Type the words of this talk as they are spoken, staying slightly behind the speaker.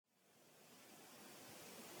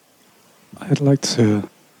I'd like to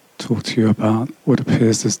talk to you about what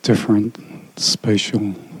appears as different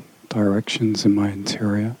spatial directions in my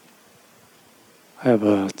interior. I have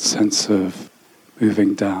a sense of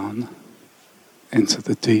moving down into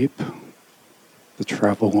the deep, the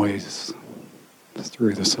travel ways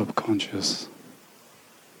through the subconscious.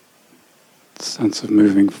 Sense of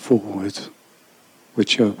moving forward,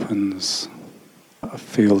 which opens a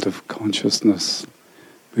field of consciousness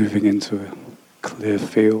moving into a clear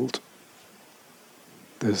field.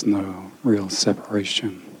 There's no real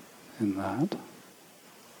separation in that.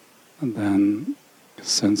 And then a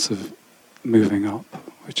sense of moving up,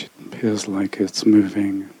 which appears like it's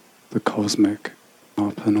moving the cosmic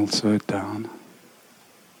up and also down.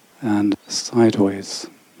 And sideways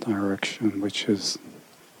direction, which is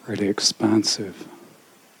really expansive.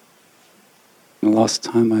 The last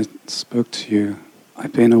time I spoke to you,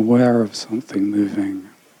 I've been aware of something moving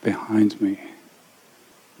behind me.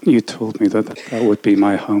 You told me that would be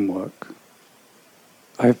my homework.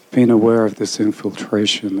 I've been aware of this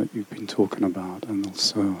infiltration that you've been talking about, and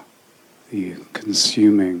also the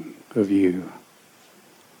consuming of you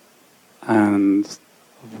and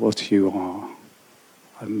of what you are.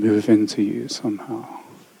 I move into you somehow.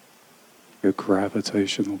 Your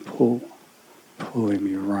gravitational pull, pulling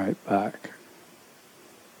me right back.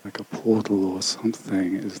 Like a portal or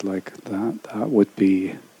something is like that. That would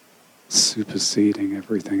be superseding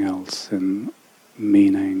everything else in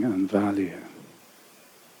meaning and value.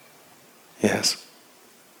 Yes.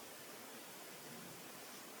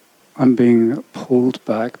 I'm being pulled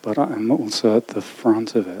back, but I'm also at the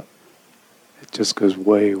front of it. It just goes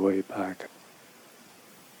way, way back.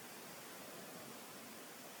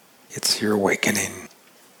 It's your awakening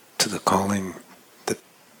to the calling that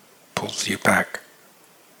pulls you back.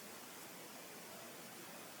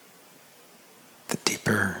 The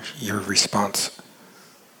deeper your response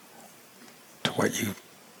to what you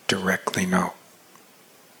directly know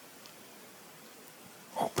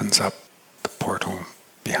opens up the portal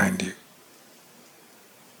behind you.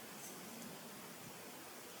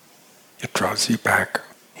 It draws you back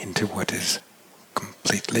into what is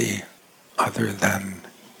completely other than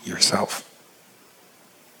yourself.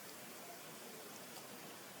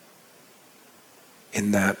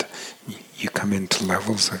 In that, you come into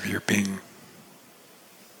levels of your being.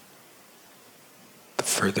 The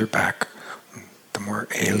further back, the more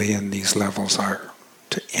alien these levels are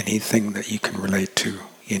to anything that you can relate to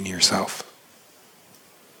in yourself.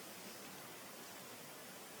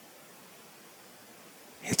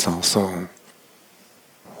 It's also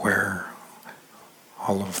where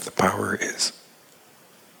all of the power is.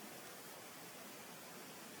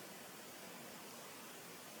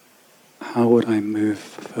 How would I move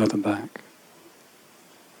further back?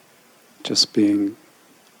 Just being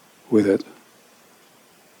with it.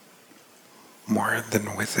 More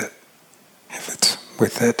than with it. If it's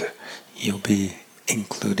with it, you'll be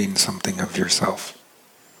including something of yourself.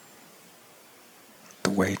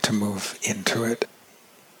 The way to move into it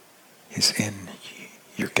is in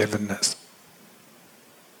your givenness.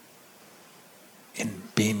 In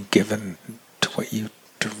being given to what you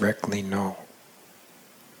directly know.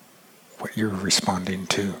 What you're responding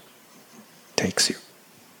to takes you.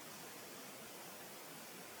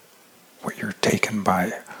 What you're taken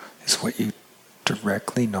by is what you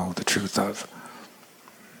directly know the truth of,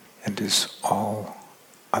 and is all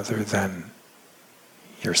other than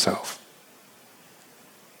yourself.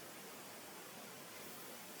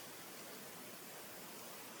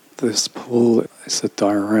 This pull is a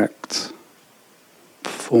direct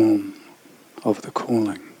form of the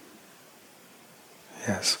calling.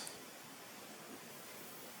 Yes.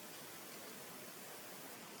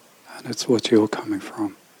 And it's what you're coming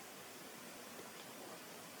from.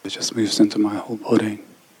 It just moves into my whole body.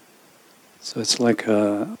 So it's like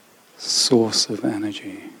a source of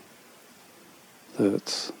energy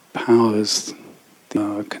that powers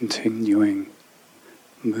the continuing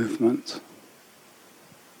movement.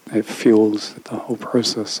 It fuels the whole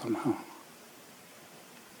process somehow.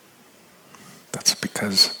 That's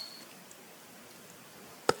because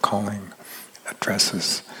the calling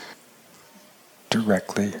addresses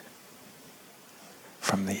directly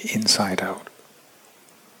from the inside out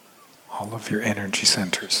all of your energy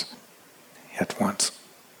centers at once.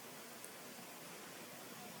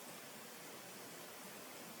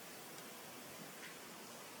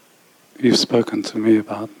 You've spoken to me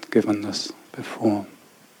about givenness before.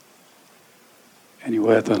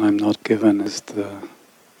 Anywhere that I'm not given is the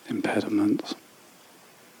impediment.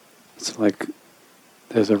 It's like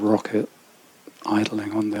there's a rocket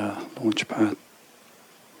idling on their launch pad.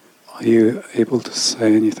 Are you able to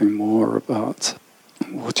say anything more about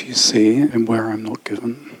what do you see and where I'm not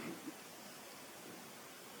given?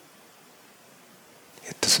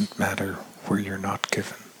 It doesn't matter where you're not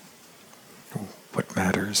given. What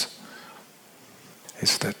matters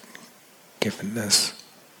is that givenness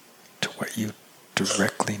to what you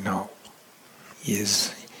directly know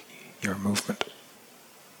is your movement.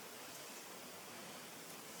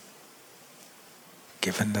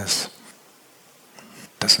 Givenness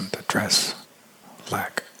doesn't address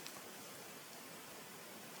lack.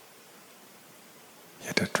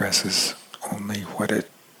 It addresses only what it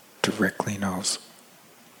directly knows.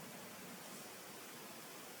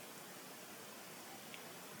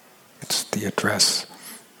 It's the address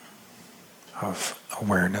of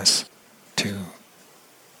awareness to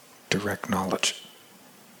direct knowledge.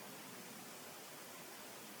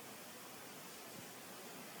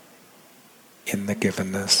 In the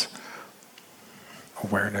givenness,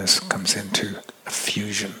 awareness comes into a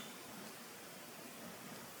fusion.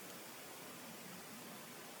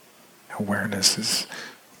 Awareness is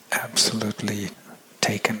absolutely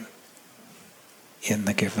taken in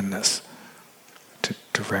the givenness to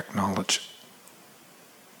direct knowledge.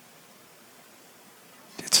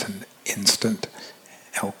 It's an instant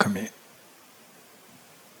alchemy.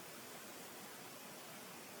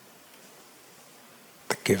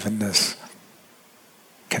 The givenness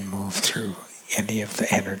can move through any of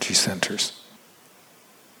the energy centers,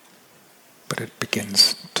 but it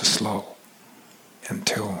begins to slow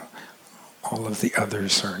until all of the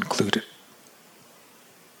others are included.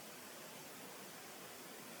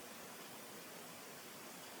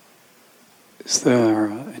 Is there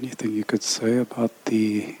anything you could say about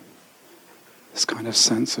this kind of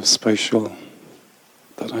sense of spatial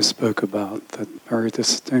that I spoke about, that very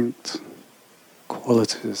distinct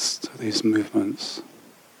qualities to these movements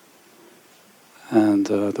and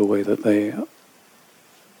the way that they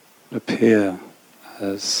appear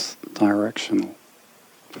as directional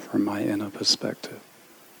from my inner perspective?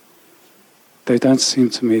 They don't seem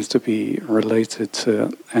to me to be related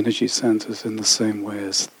to energy centers in the same way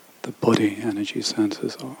as the body energy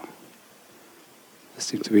centers are. They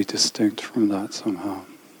seem to be distinct from that somehow.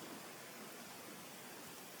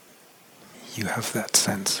 You have that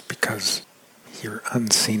sense because your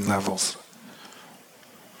unseen levels,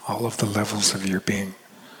 all of the levels of your being,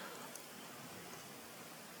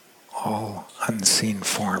 all unseen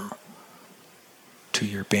form to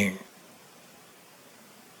your being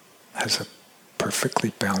has a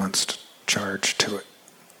perfectly balanced charge to it.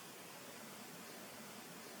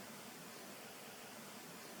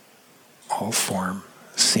 All form,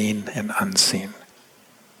 seen and unseen,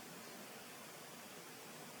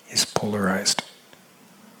 is polarized.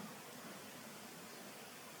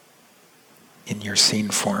 In your seen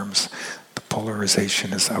forms, the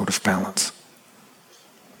polarization is out of balance.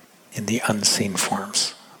 In the unseen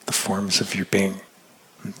forms, the forms of your being,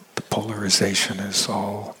 the polarization is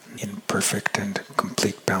all in perfect and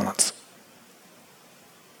complete balance.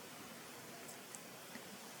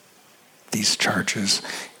 These charges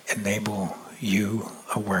enable you,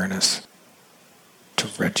 awareness, to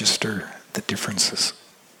register the differences.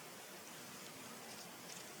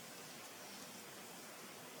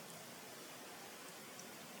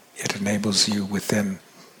 It enables you within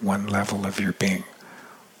one level of your being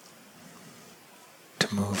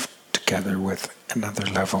to move together with another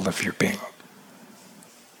level of your being.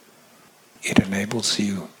 It enables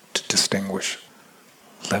you to distinguish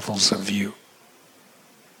levels of you.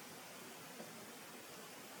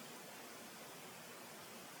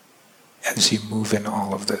 As you move in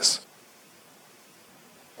all of this,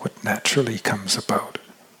 what naturally comes about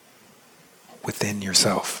within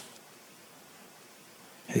yourself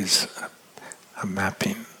is a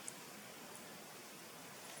mapping,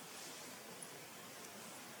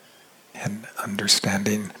 an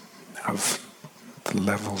understanding of the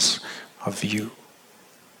levels of you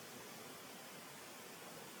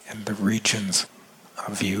and the regions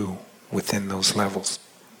of you within those levels.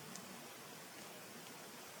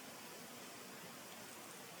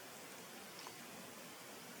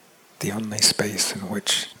 The only space in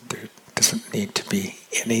which there doesn't need to be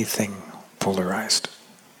anything polarized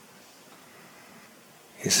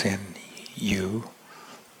is in you,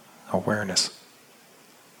 awareness.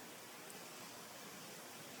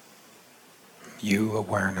 You,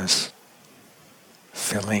 awareness,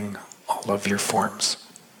 filling all of your forms.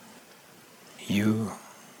 You,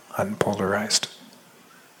 unpolarized,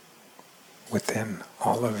 within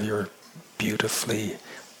all of your beautifully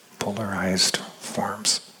polarized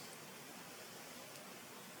forms.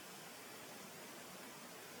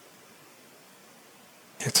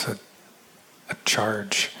 It's a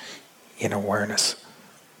charge in awareness.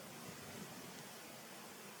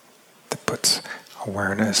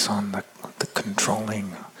 awareness on the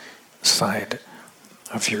controlling side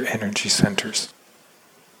of your energy centers,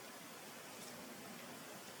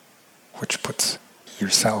 which puts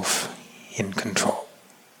yourself in control.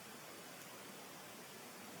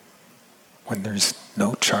 When there's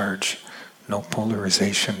no charge, no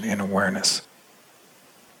polarization in awareness,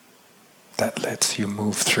 that lets you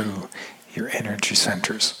move through your energy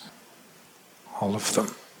centers, all of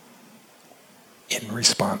them, in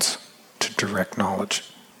response to direct knowledge.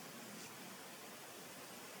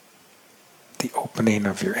 The opening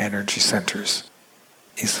of your energy centers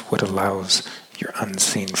is what allows your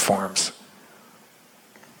unseen forms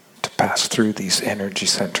to pass through these energy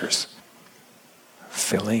centers,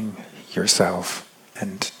 filling yourself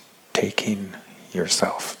and taking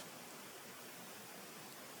yourself.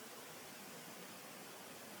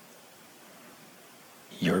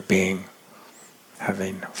 Your being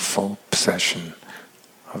having full possession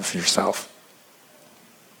of yourself.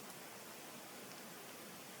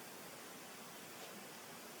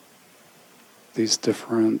 These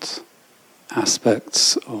different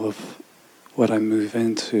aspects of what I move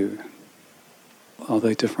into, are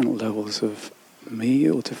they different levels of me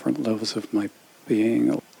or different levels of my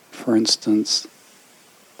being? For instance,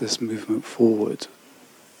 this movement forward.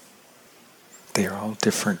 They are all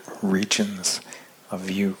different regions of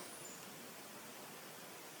you.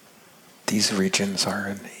 These regions are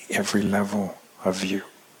in every level of you.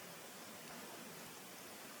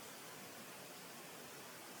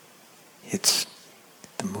 It's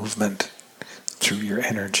the movement through your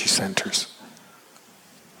energy centers,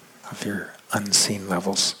 of your unseen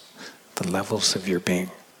levels, the levels of your being,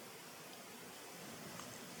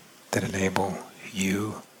 that enable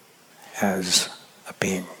you as a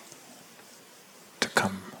being to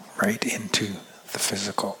come right into the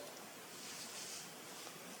physical.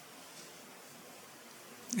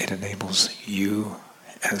 It enables you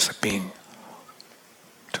as a being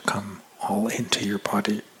to come all into your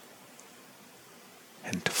body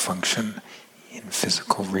and to function in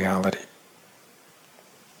physical reality.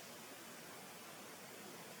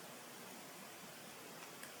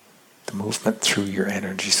 The movement through your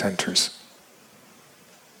energy centers,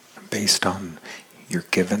 based on your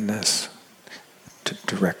givenness to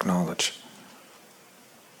direct knowledge,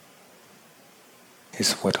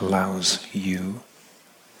 is what allows you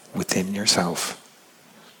within yourself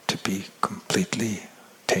to be completely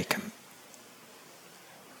taken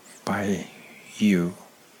by you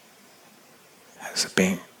as a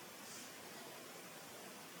being.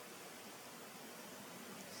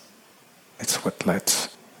 It's what lets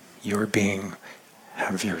your being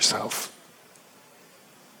have yourself.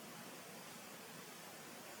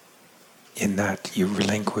 In that you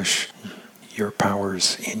relinquish your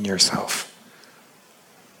powers in yourself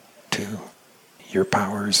to your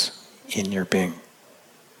powers in your being.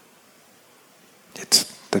 It's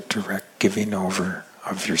the direct giving over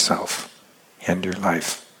of yourself and your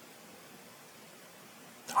life,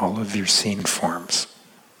 all of your seen forms,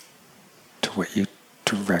 to what you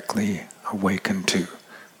directly awaken to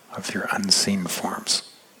of your unseen forms.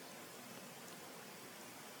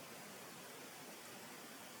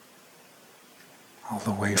 All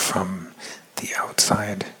the way from the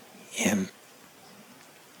outside in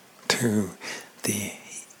to the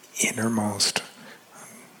innermost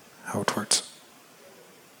outwards.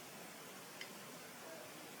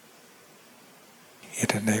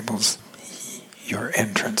 It enables your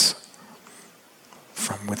entrance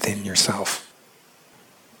from within yourself,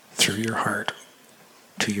 through your heart,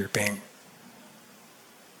 to your being.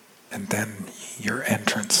 And then your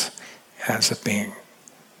entrance as a being,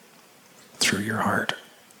 through your heart,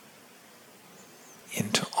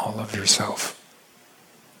 into all of yourself.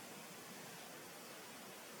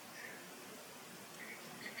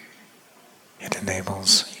 It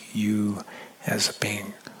enables you as a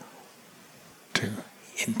being to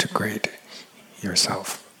integrate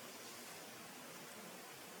yourself.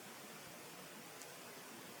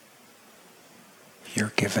 Your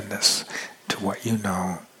givenness to what you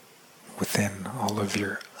know within all of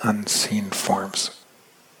your unseen forms,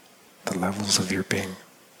 the levels of your being,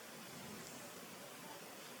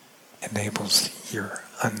 enables your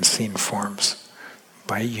unseen forms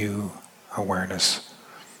by you awareness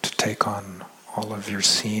to take on all of your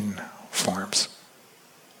seen forms.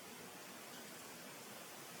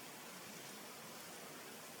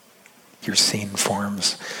 Your seen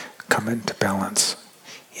forms come into balance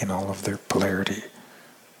in all of their polarity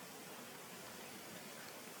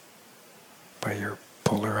by your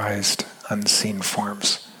polarized unseen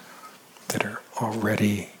forms that are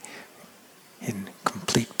already in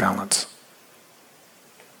complete balance.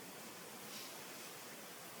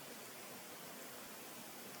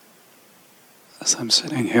 As I'm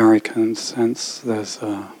sitting here, I can sense there's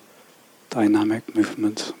a dynamic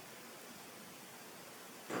movement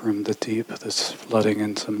from the deep that's flooding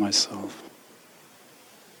into myself.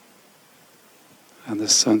 And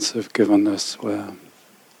this sense of givenness where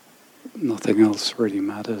nothing else really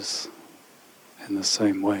matters in the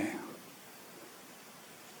same way.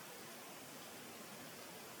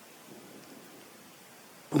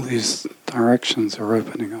 All these directions are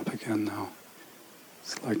opening up again now.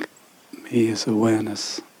 It's like me as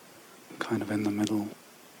awareness, kind of in the middle.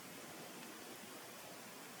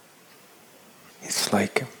 It's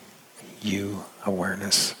like you,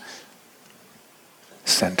 awareness,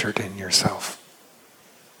 centered in yourself,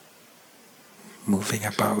 moving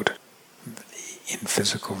about in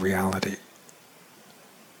physical reality.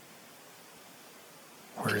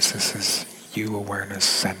 Whereas this is you, awareness,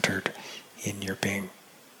 centered in your being.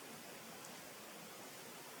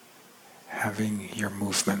 Having your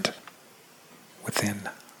movement within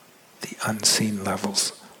the unseen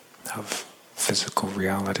levels of physical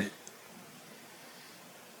reality.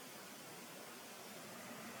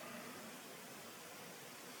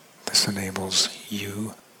 This enables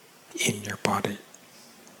you in your body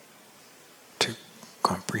to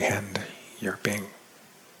comprehend your being.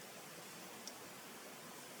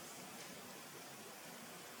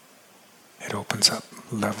 It opens up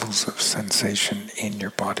levels of sensation in your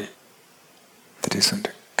body that isn't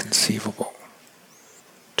conceivable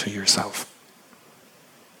to yourself.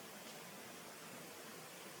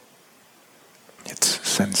 It's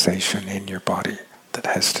sensation in your body that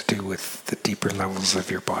has to do with the deeper levels of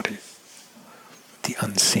your body, the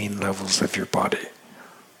unseen levels of your body,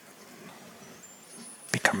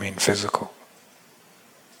 becoming physical.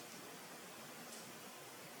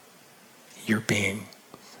 Your being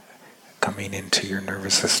coming into your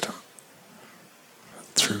nervous system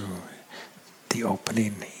through the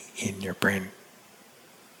opening in your brain.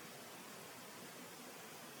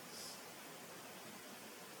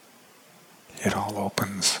 It all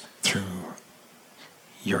opens through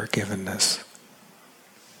your givenness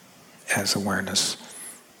as awareness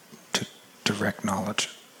to direct knowledge.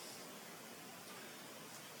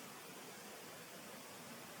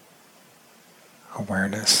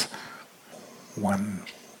 Awareness, one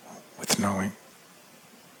with knowing,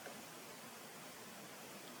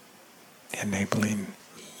 enabling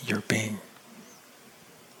your being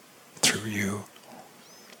through you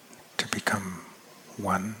to become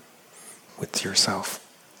one with yourself.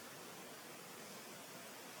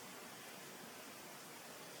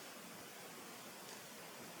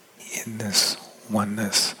 In this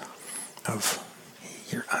oneness of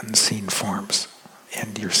your unseen forms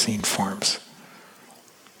and your seen forms,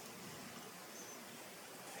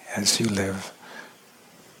 as you live,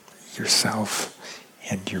 yourself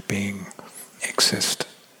and your being exist,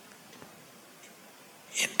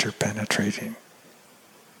 interpenetrating.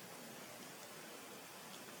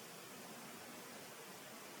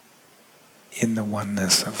 In the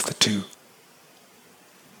oneness of the two,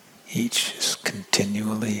 each is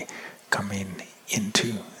continually coming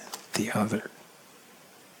into the other.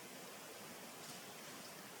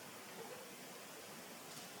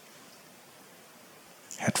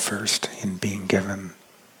 At first, in being given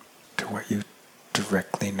to what you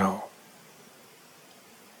directly know,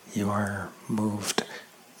 you are moved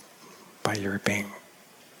by your being.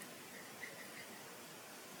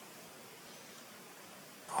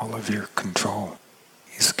 All of your control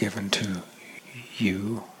is given to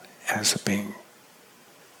you as a being.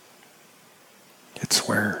 It's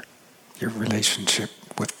where your relationship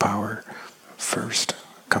with power first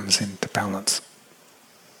comes into balance.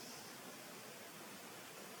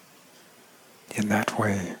 In that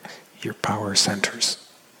way, your power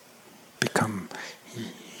centers become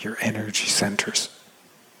your energy centers,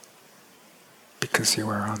 because you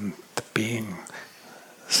are on the being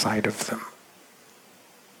side of them,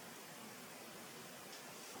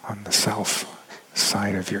 on the self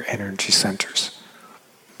side of your energy centers.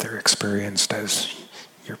 They're experienced as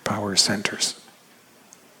your power centers.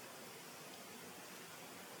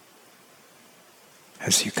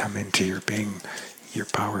 As you come into your being, your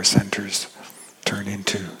power centers turn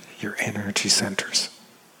into your energy centers.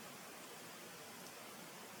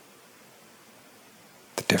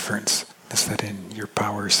 The difference is that in your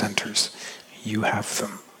power centers, you have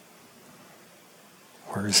them,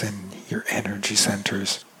 whereas in your energy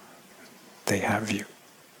centers, they have you.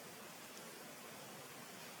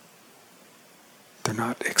 They're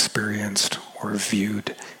not experienced or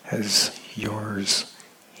viewed as yours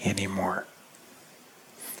anymore.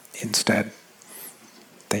 Instead,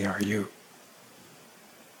 they are you.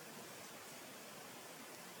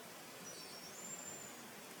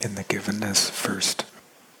 In the givenness first,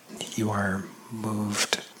 you are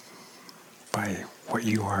moved by what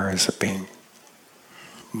you are as a being,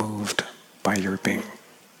 moved by your being.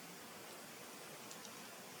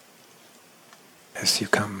 As you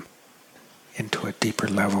come into a deeper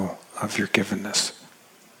level of your givenness,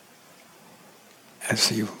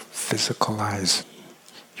 as you physicalize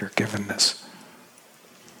your givenness,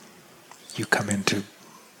 you come into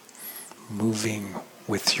moving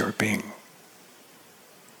with your being.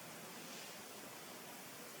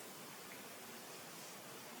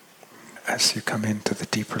 As you come into the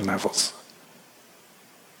deeper levels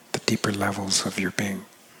of your being,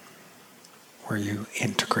 where you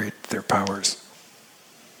integrate their powers,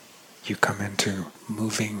 you come into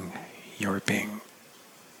moving your being.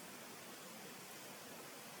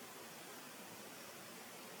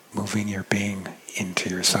 Moving your being into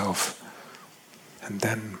yourself, and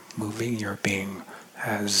then moving your being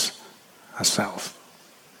as a self.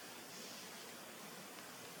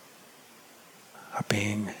 A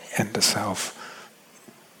being and a self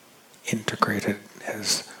integrated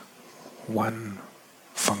as one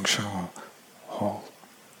functional whole.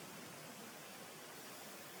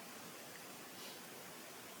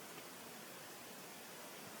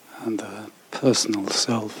 And the personal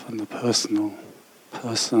self and the personal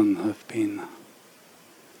person have been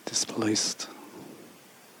displaced,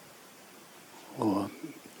 or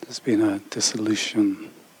there's been a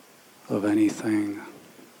dissolution of anything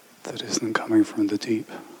that isn't coming from the deep.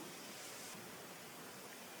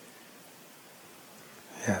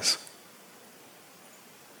 Yes.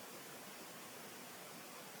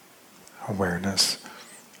 Awareness,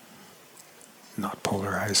 not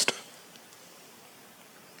polarized,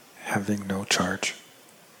 having no charge,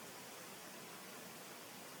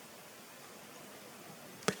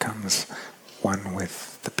 becomes one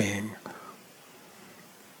with the being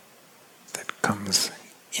that comes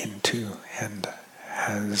into and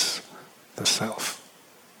has the self.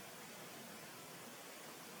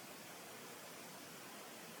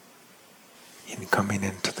 In coming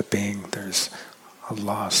into the being, there's a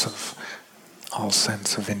loss of all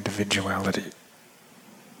sense of individuality.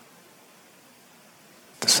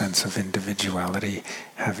 The sense of individuality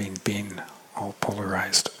having been all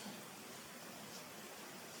polarized,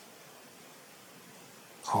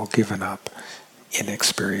 all given up in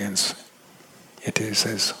experience. It is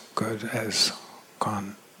as good as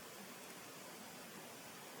gone.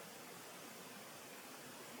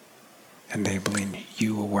 Enabling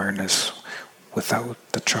you awareness without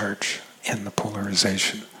the charge and the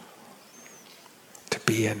polarization, to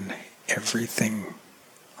be in everything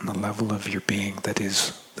on the level of your being that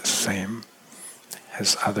is the same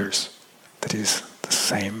as others, that is the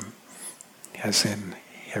same as in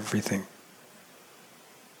everything.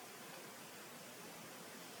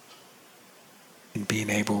 In being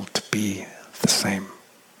able to be the same,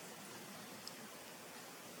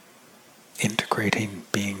 integrating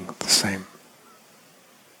being the same,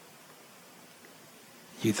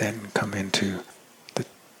 you then come into the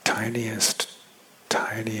tiniest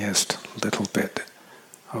little bit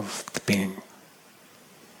of the being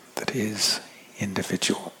that is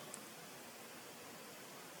individual.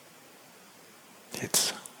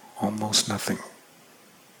 It's almost nothing.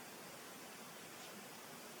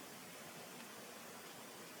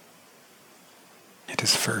 It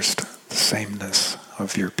is first the sameness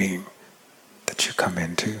of your being that you come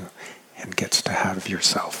into and gets to have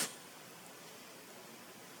yourself.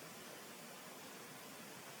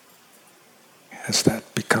 As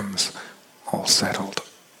that becomes all settled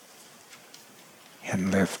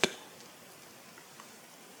and lived,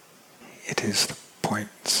 it is the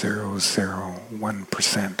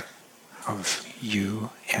 0.001% of you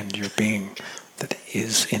and your being that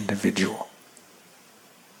is individual,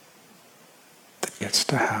 that gets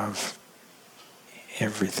to have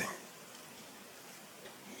everything.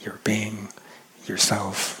 Your being,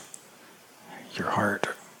 yourself, your heart,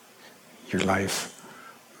 your life,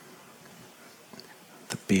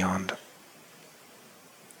 the beyond.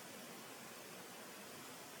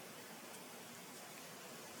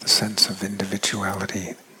 The sense of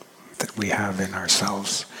individuality that we have in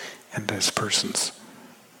ourselves and as persons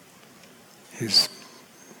is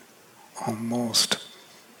almost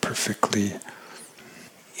perfectly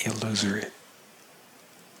illusory.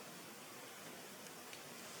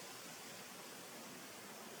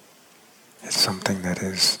 It's something that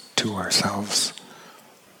is to ourselves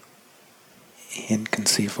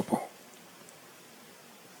inconceivable.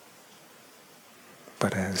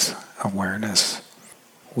 But as awareness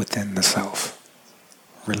within the self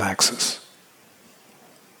relaxes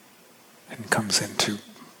and comes into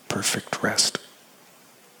perfect rest,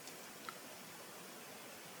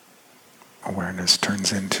 awareness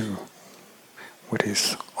turns into what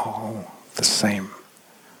is all the same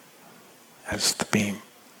as the being.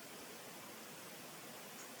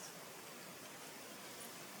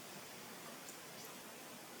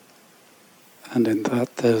 And in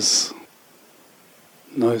that there's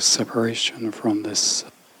no separation from this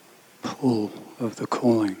pull of the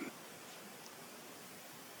calling.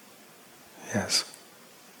 Yes.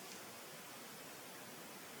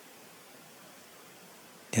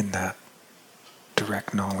 In that,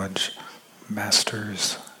 direct knowledge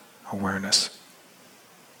masters awareness.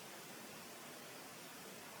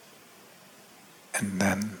 And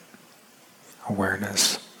then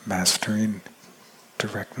awareness mastering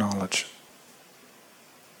direct knowledge.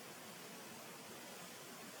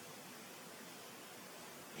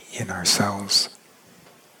 In ourselves,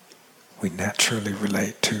 we naturally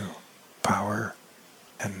relate to power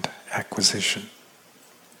and acquisition.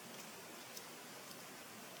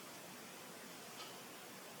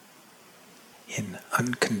 In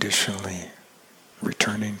unconditionally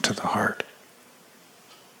returning to the heart,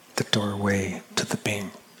 the doorway to the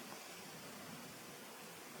being,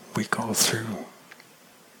 we go through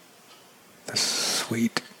the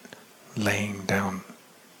sweet laying down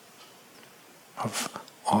of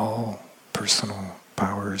all personal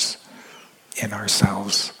powers in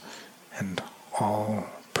ourselves and all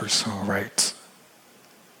personal rights.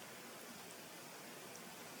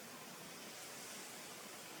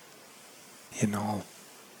 In all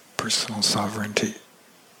personal sovereignty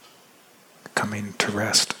coming to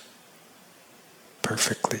rest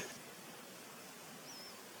perfectly.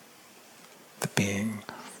 The being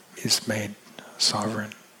is made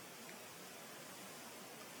sovereign.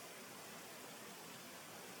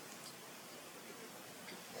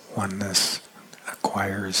 Oneness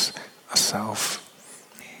acquires a self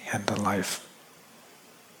and a life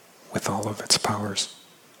with all of its powers.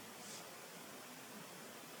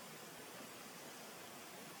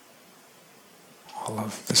 All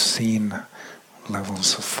of the seen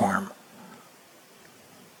levels of form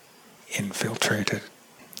infiltrated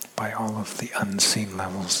by all of the unseen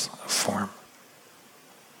levels of form.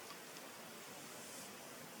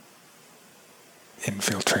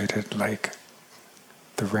 Infiltrated like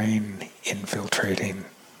the rain infiltrating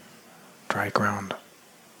dry ground.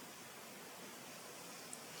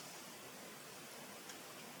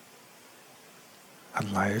 A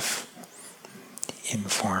life in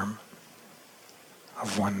form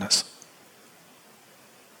of oneness.